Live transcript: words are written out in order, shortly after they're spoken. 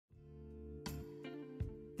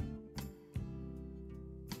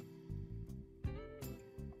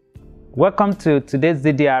Welcome to today's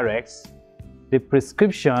DDRx. The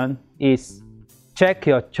prescription is check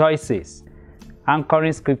your choices.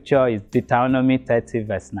 Anchoring scripture is Deuteronomy 30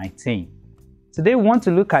 verse 19. Today we want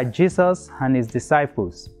to look at Jesus and his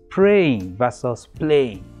disciples praying versus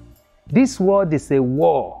playing. This world is a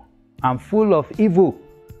war and full of evil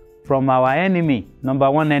from our enemy,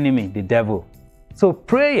 number one enemy, the devil. So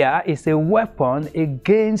prayer is a weapon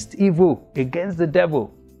against evil, against the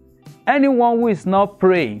devil. Anyone who is not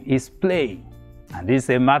praying is playing, and this is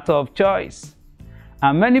a matter of choice.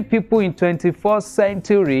 And many people in 21st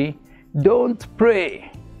century don't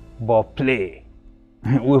pray, but play.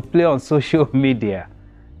 We play on social media.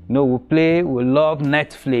 We play, we love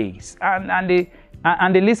Netflix,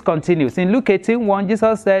 and the list continues. In Luke 18:1,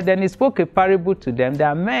 Jesus said, then he spoke a parable to them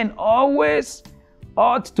that men always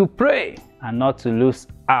ought to pray and not to lose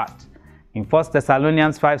heart. In 1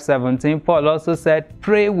 Thessalonians 5:17, Paul also said,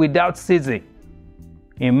 pray without ceasing.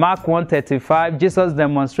 In Mark 1:35, Jesus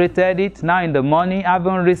demonstrated it. Now in the morning,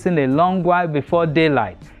 having risen a long while before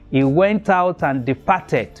daylight, he went out and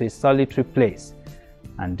departed to a solitary place,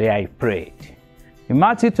 and there he prayed. In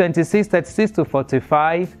Matthew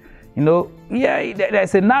 26:36-45,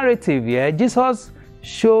 there's a narrative here. Jesus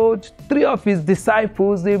showed three of his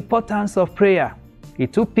disciples the importance of prayer. He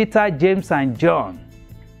took Peter, James, and John,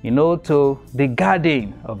 to the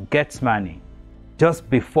garden of Gethsemane just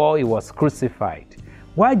before he was crucified.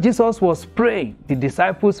 While Jesus was praying, the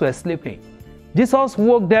disciples were sleeping. Jesus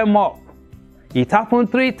woke them up. It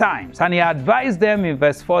happened 3 times, and he advised them in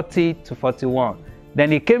verse 40-41.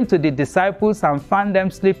 Then he came to the disciples and found them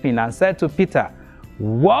sleeping and said to Peter,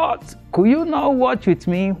 what? Could you not watch with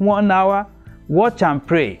me 1 hour? Watch and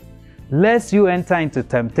pray, lest you enter into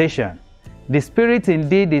temptation. The spirit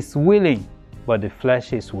indeed is willing, but the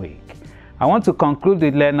flesh is weak. I want to conclude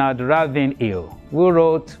with Leonard Ravenhill, who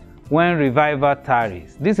wrote, When Revival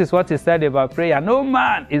Tarries. This is what he said about prayer. No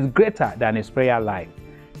man is greater than his prayer life.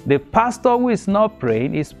 The pastor who is not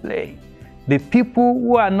praying is playing. The people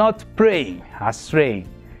who are not praying are straying.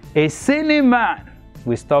 A sinning man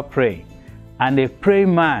will stop praying, and a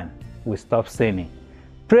praying man will stop sinning.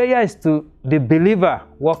 Prayer is to the believer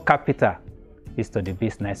what capital is to the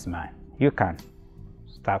businessman. You can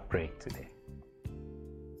start praying today.